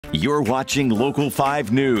You're watching Local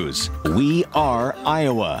 5 News. We are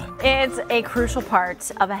Iowa. It's a crucial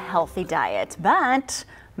part of a healthy diet, but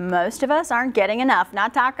most of us aren't getting enough.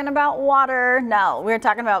 Not talking about water, no, we're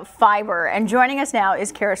talking about fiber. And joining us now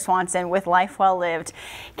is Kara Swanson with Life Well Lived.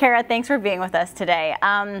 Kara, thanks for being with us today.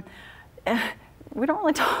 We don't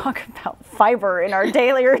really talk about fiber in our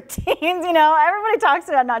daily routines. You know, everybody talks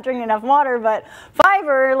about not drinking enough water, but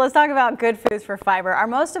fiber, let's talk about good foods for fiber. Are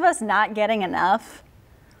most of us not getting enough?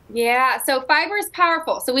 Yeah, so fiber is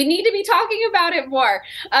powerful, so we need to be talking about it more.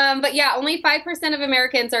 But yeah, only 5% of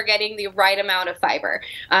Americans are getting the right amount of fiber.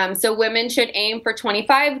 So women should aim for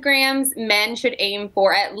 25 grams, men should aim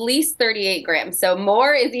for at least 38 grams. So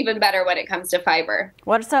more is even better when it comes to fiber.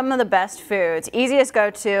 What are some of the best foods? Easiest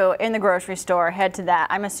go-to in the grocery store, head to that.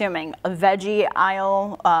 I'm assuming a veggie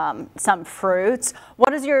aisle, some fruits.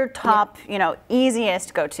 What is your top,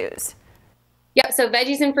 easiest go-tos? Yep, so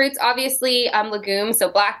veggies and fruits, obviously legumes, so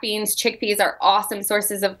black beans, chickpeas are awesome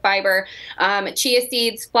sources of fiber. Chia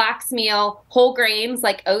seeds, flax meal, whole grains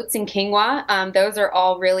like oats and quinoa, those are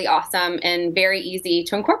all really awesome and very easy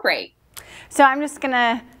to incorporate. So I'm just going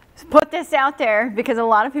to put this out there because a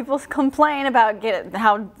lot of people complain about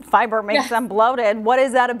how fiber makes them bloated. What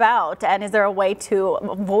is that about? And is there a way to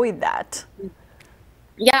avoid that?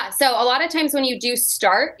 Yeah, so a lot of times when you do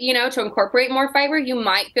start, to incorporate more fiber, you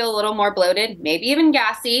might feel a little more bloated, maybe even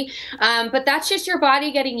gassy, but that's just your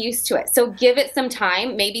body getting used to it. So give it some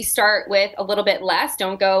time, maybe start with a little bit less.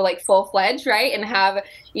 Don't go like full-fledged, right? And have,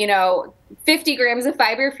 50 grams of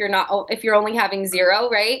fiber if you're only having 0,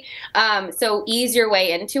 right? So ease your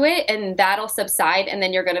way into it and that'll subside and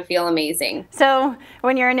then you're going to feel amazing. So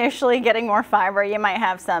when you're initially getting more fiber, you might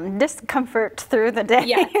have some discomfort through the days.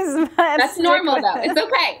 Yes. That's normal though. It's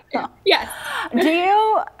okay. Oh. Yes. Do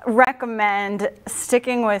you recommend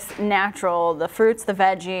sticking with natural, the fruits, the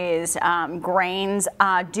veggies, grains?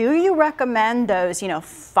 Do you recommend those,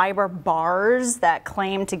 fiber bars that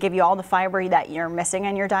claim to give you all the fiber that you're missing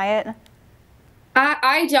in your diet?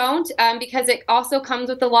 I don't, because it also comes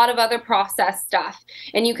with a lot of other processed stuff,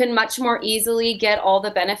 and you can much more easily get all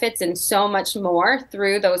the benefits and so much more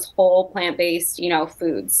through those whole plant-based,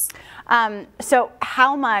 foods. So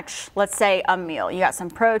how much, let's say a meal, you got some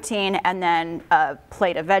protein and then a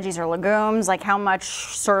plate of veggies or legumes, like how much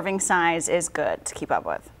serving size is good to keep up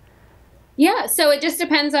with? Yeah, so it just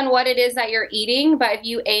depends on what it is that you're eating, but if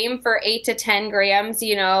you aim for 8 to 10 grams,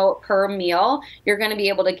 per meal, you're going to be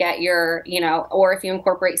able to get your, or if you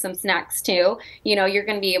incorporate some snacks too, you're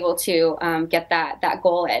going to be able to get that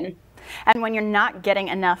goal in. And when you're not getting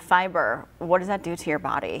enough fiber, what does that do to your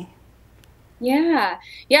body? Yeah.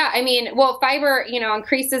 I mean, well, fiber,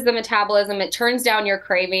 increases the metabolism. It turns down your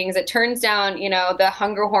cravings. It turns down, the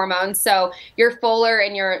hunger hormones. So you're fuller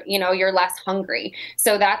and you're less hungry.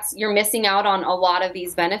 So you're missing out on a lot of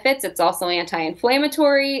these benefits. It's also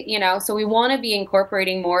anti-inflammatory, so we want to be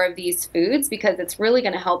incorporating more of these foods because it's really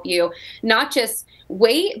going to help you not just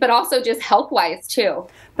weight, but also just health-wise too.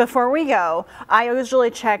 Before we go, I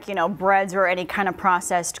usually check, breads or any kind of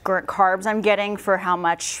processed carbs I'm getting for how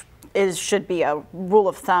much should be a rule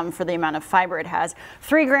of thumb for the amount of fiber it has.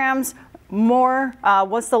 3 grams more,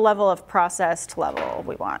 what's the level of processed level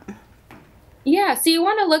we want? Yeah, so you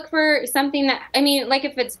want to look for something that, like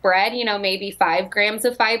if it's bread, maybe 5 grams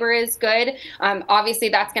of fiber is good. Obviously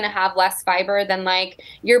that's going to have less fiber than like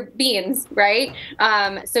your beans, right?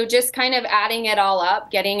 So just kind of adding it all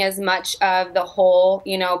up, getting as much of the whole,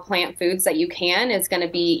 plant foods that you can is going to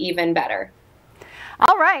be even better.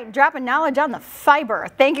 All right, dropping knowledge on the fiber.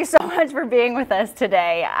 Thank you so much for being with us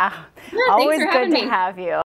today. Yeah, always thanks for good having to me. have you.